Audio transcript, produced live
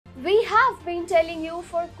We have been telling you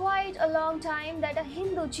for quite a long time that a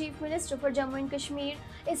Hindu Chief Minister for Jammu and Kashmir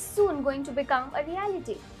is soon going to become a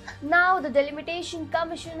reality. Now the Delimitation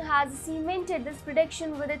Commission has cemented this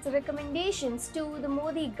prediction with its recommendations to the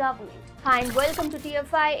Modi government. Hi and welcome to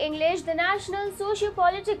TFI English, the national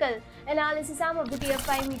socio-political analysis arm of the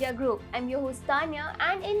TFI media group. I'm your host Tanya,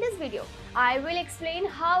 and in this video, I will explain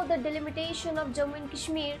how the delimitation of Jammu and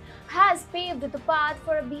Kashmir has paved the path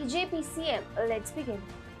for a BJP CM. Let's begin.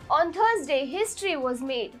 On Thursday, history was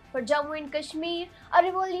made. For Jammu and Kashmir, a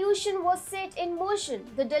revolution was set in motion.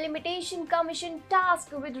 The Delimitation Commission,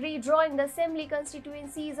 tasked with redrawing the assembly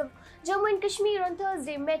constituencies of Jammu and Kashmir on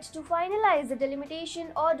Thursday, met to finalize the delimitation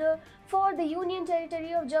order for the Union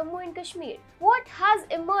Territory of Jammu and Kashmir. What has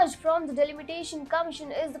emerged from the Delimitation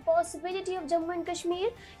Commission is the possibility of Jammu and Kashmir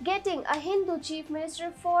getting a Hindu Chief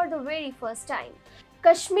Minister for the very first time.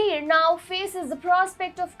 Kashmir now faces the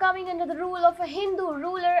prospect of coming under the rule of a Hindu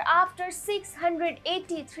ruler after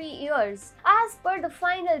 683 years. As per the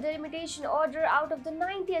final delimitation order, out of the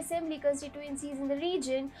 90 assembly constituencies in the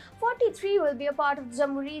region, 43 will be a part of the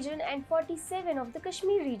Jammu region and 47 of the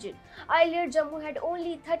Kashmir region. Earlier, Jammu had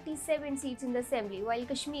only 37 seats in the assembly, while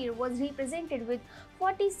Kashmir was represented with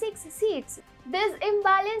 46 seats. This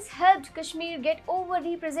imbalance helped Kashmir get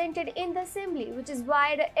overrepresented in the assembly, which is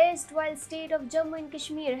why the erstwhile state of Jammu and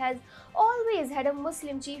Kashmir has always had a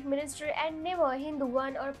Muslim chief minister and never a Hindu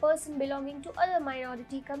one or a person belonging to other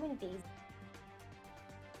minority communities.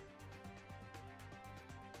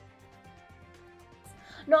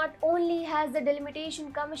 Not only has the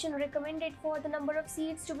Delimitation Commission recommended for the number of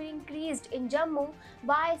seats to be increased in Jammu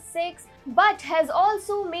by 6, but has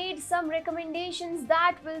also made some recommendations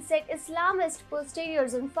that will set Islamist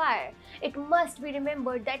posteriors on fire. It must be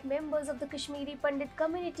remembered that members of the Kashmiri Pandit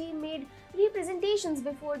community made representations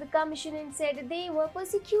before the commission and said they were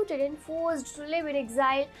persecuted and forced to live in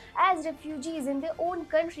exile as refugees in their own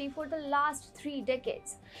country for the last 3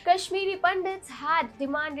 decades. Kashmiri Pandits had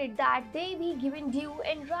demanded that they be given due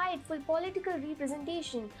and rightful political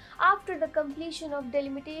representation after the completion of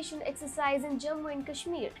delimitation exercise in Jammu and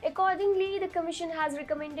Kashmir. Accordingly, the commission has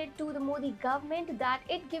recommended to the Modi government that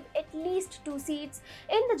it give at least 2 seats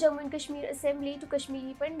in the Jammu and Kashmir Assembly to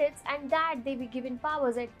Kashmiri Pandits and that they be given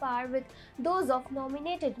powers at par with those of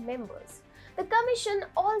nominated members. The commission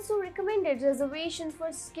also recommended reservations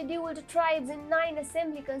for scheduled tribes in 9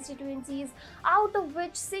 assembly constituencies, out of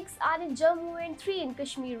which 6 are in Jammu and 3 in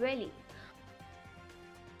Kashmir Valley.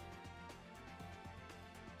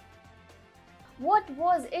 What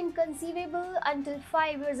was inconceivable until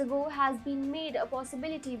 5 years ago has been made a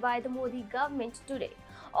possibility by the Modi government today,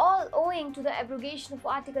 all owing to the abrogation of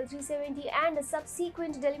Article 370 and a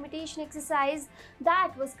subsequent delimitation exercise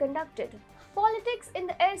that was conducted. Politics in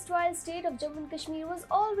the erstwhile state of Jammu and Kashmir was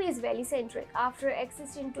always valley-centric. After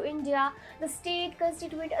accession to India, the State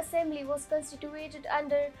Constituent Assembly was constituted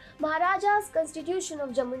under Maharaja's Constitution of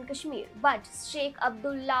Jammu and Kashmir, but Sheikh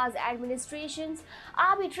Abdullah's administrations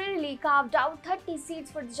arbitrarily carved out 30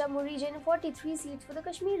 seats for the Jammu region, 43 seats for the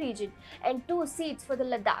Kashmir region, and 2 seats for the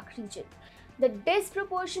Ladakh region. The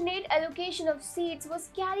disproportionate allocation of seats was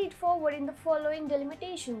carried forward in the following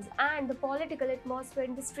delimitations, and the political atmosphere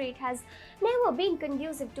in the state has never been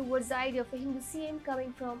conducive towards the idea of a Hindu CM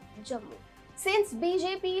coming from Jammu. Since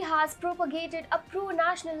BJP has propagated a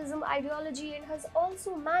pro-nationalism ideology and has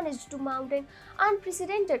also managed to mount an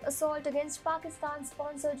unprecedented assault against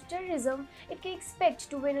Pakistan-sponsored terrorism, it can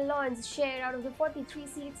expect to win a lion's share out of the 43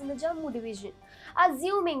 seats in the Jammu division.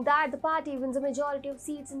 Assuming that the party wins a majority of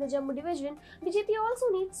seats in the Jammu division, BJP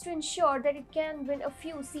also needs to ensure that it can win a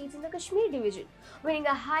few seats in the Kashmir division. Winning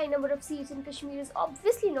a high number of seats in Kashmir is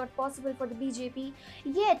obviously not possible for the BJP,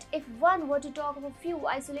 yet if one were to talk of a few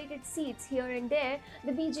isolated seats here and there,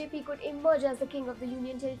 the BJP could emerge as the king of the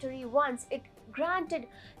Union Territory once it granted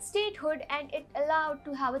statehood and it allowed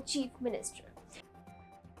to have a chief minister.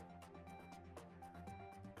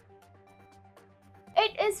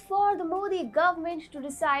 It is for the Modi government to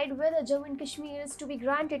decide whether Jammu and Kashmir is to be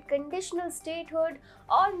granted conditional statehood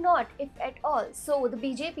or not, if at all. So the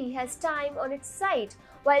BJP has time on its side.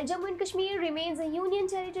 While Jammu and Kashmir remains a union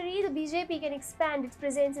territory, the BJP can expand its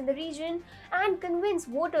presence in the region and convince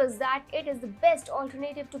voters that it is the best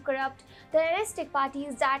alternative to corrupt terroristic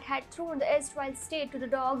parties that had thrown the erstwhile state to the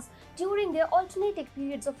dogs during their alternating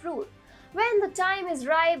periods of rule. When the time is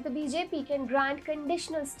ripe, the BJP can grant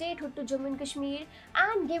conditional statehood to Jammu and Kashmir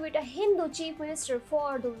and give it a Hindu chief minister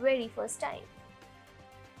for the very first time.